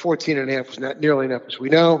day, the 14.5 was not nearly enough, as we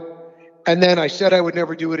know. And then I said I would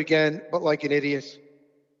never do it again, but like an idiot.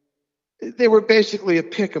 They were basically a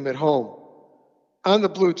pick 'em at home on the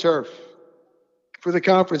blue turf for the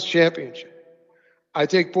conference championship. I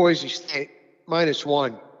take Boise State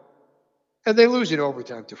 -1, and they lose in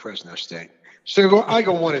overtime to Fresno State. So I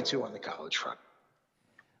go 1-2 on the college front.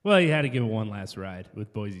 Well, you had to give it one last ride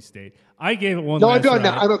with Boise State. I gave it one No, last I'm done ride.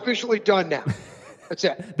 now. I'm officially done now. That's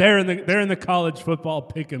it. They're in the college football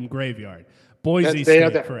pick'em graveyard. Boise They are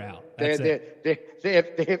State there. for Al. They That's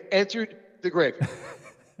it. have entered the grave.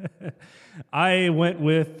 I went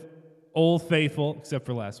with Old Faithful, except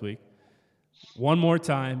for last week. One more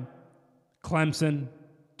time. Clemson,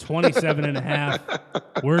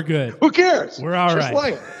 27.5. We're good. Who cares? We're all Just right.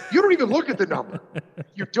 lay it. You don't even look at the number.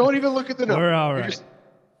 You don't even look at the number. We're all You right. just-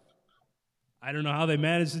 I don't know how they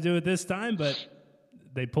managed to do it this time, but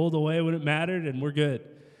they pulled away when it mattered, and we're good.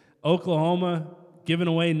 Oklahoma, giving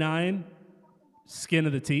away 9, skin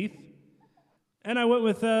of the teeth. And I went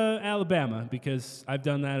with Alabama because I've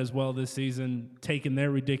done that as well this season, taking their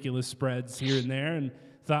ridiculous spreads here and there, and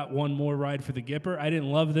thought one more ride for the Gipper. I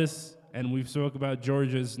didn't love this, and we've spoke about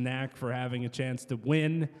Georgia's knack for having a chance to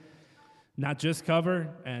win, not just cover,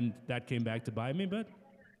 and that came back to bite me, but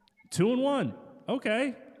 2-1.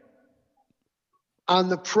 Okay. On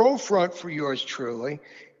the pro front for yours truly,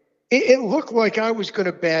 it looked like I was going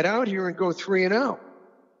to bat out here and go 3-0.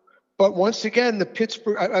 But once again, the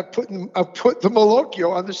Pittsburgh, I put the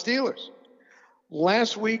Malocchio on the Steelers.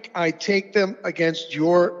 Last week, I take them against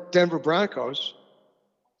your Denver Broncos.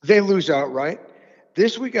 They lose outright.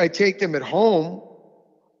 This week, I take them at home,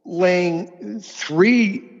 laying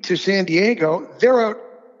 3 to San Diego. They're out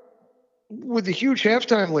with a huge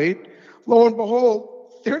halftime lead. Lo and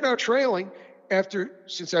behold, they're now trailing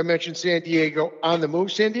since I mentioned San Diego on the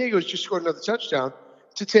move. San Diego's just scored another touchdown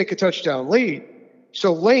to take a touchdown lead.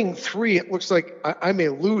 So laying 3, it looks like I may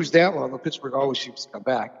lose that one, but Pittsburgh always seems to come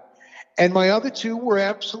back. And my other 2 were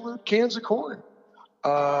absolute cans of corn.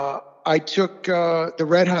 I took the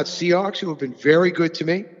Red Hot Seahawks, who have been very good to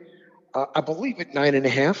me. I believe at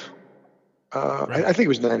 9.5. Right. I think it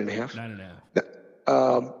was 9.5.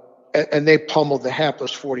 9.5. And they pummeled the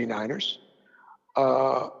hapless 49ers.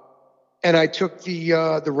 And I took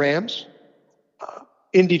the Rams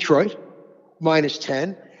in Detroit,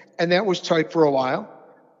 -10. And that was tight for a while,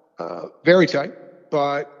 very tight,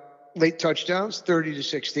 but late touchdowns,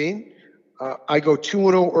 30-16. I go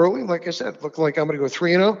 2-0 early. Like I said, looking like I'm going to go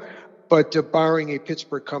 3-0, but barring a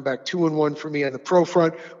Pittsburgh comeback, 2-1 for me on the pro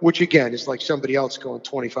front, which again is like somebody else going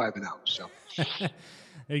 25-0. So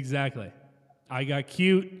Exactly. I got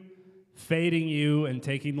cute, fading you and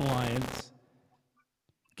taking the Lions,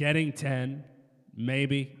 getting 10.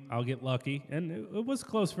 Maybe I'll get lucky. And it was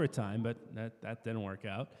close for a time, but that didn't work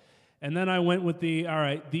out. And then I went with all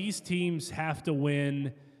right, these teams have to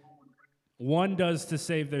win. One does to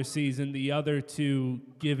save their season, the other to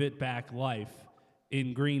give it back life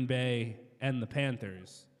in Green Bay and the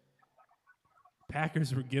Panthers.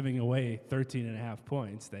 Packers were giving away 13.5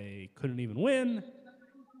 points. They couldn't even win.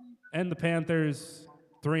 And the Panthers,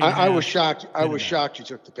 3.5. I was shocked. I was shocked you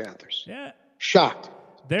took the Panthers. Yeah. Shocked.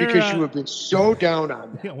 Because you have been so down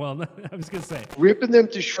on them. Yeah, well, I was going to say. Ripping them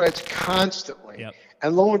to shreds constantly. Yep.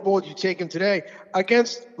 And lo and behold, you take him today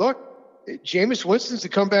against, Jameis Winston's a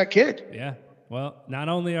comeback kid. Yeah. Well, not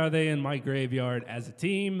only are they in my graveyard as a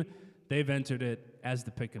team, they've entered it as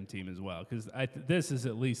the Pick'em team as well. Because this is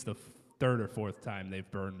at least the 3rd or 4th time they've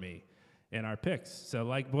burned me in our picks. So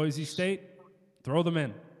like Boise State, throw them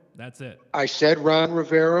in. That's it. I said Ron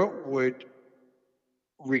Rivera would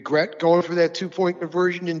regret going for that 2-point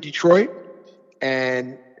conversion in Detroit.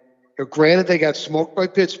 And granted, they got smoked by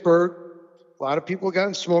Pittsburgh. A lot of people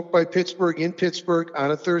gotten smoked by Pittsburgh in Pittsburgh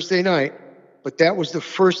on a Thursday night, but that was the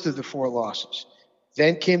first of the 4 losses.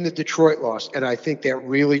 Then came the Detroit loss, and I think that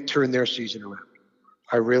really turned their season around.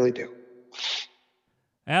 I really do.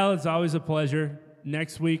 Al, it's always a pleasure.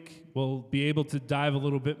 Next week, we'll be able to dive a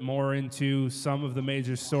little bit more into some of the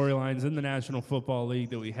major storylines in the National Football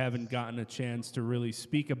League that we haven't gotten a chance to really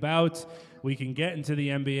speak about. We can get into the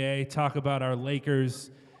NBA, talk about our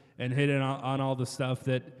Lakers, and hit on all the stuff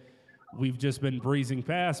that we've just been breezing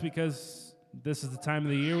past because this is the time of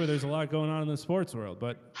the year where there's a lot going on in the sports world.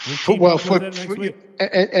 But we'll keep up with it next week.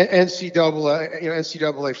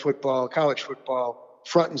 NCAA football, college football,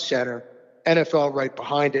 front and center, NFL right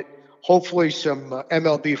behind it. Hopefully some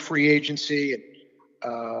MLB free agency and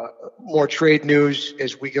more trade news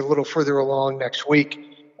as we get a little further along next week.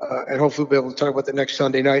 And hopefully we'll be able to talk about the next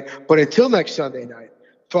Sunday night. But until next Sunday night,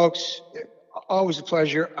 folks, always a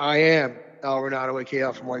pleasure. I am Al Renato,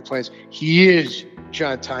 a.k.a. from White Plains. He is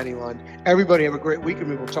John Tiny Lund. Everybody have a great week, and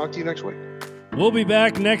we will talk to you next week. We'll be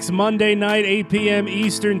back next Monday night, 8 p.m.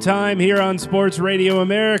 Eastern Time here on Sports Radio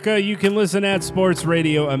America. You can listen at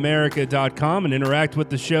sportsradioamerica.com and interact with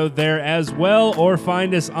the show there as well, or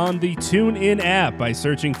find us on the TuneIn app by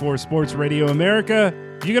searching for Sports Radio America.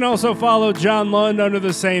 You can also follow John Lund under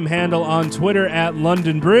the same handle on Twitter at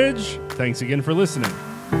London Bridge. Thanks again for listening.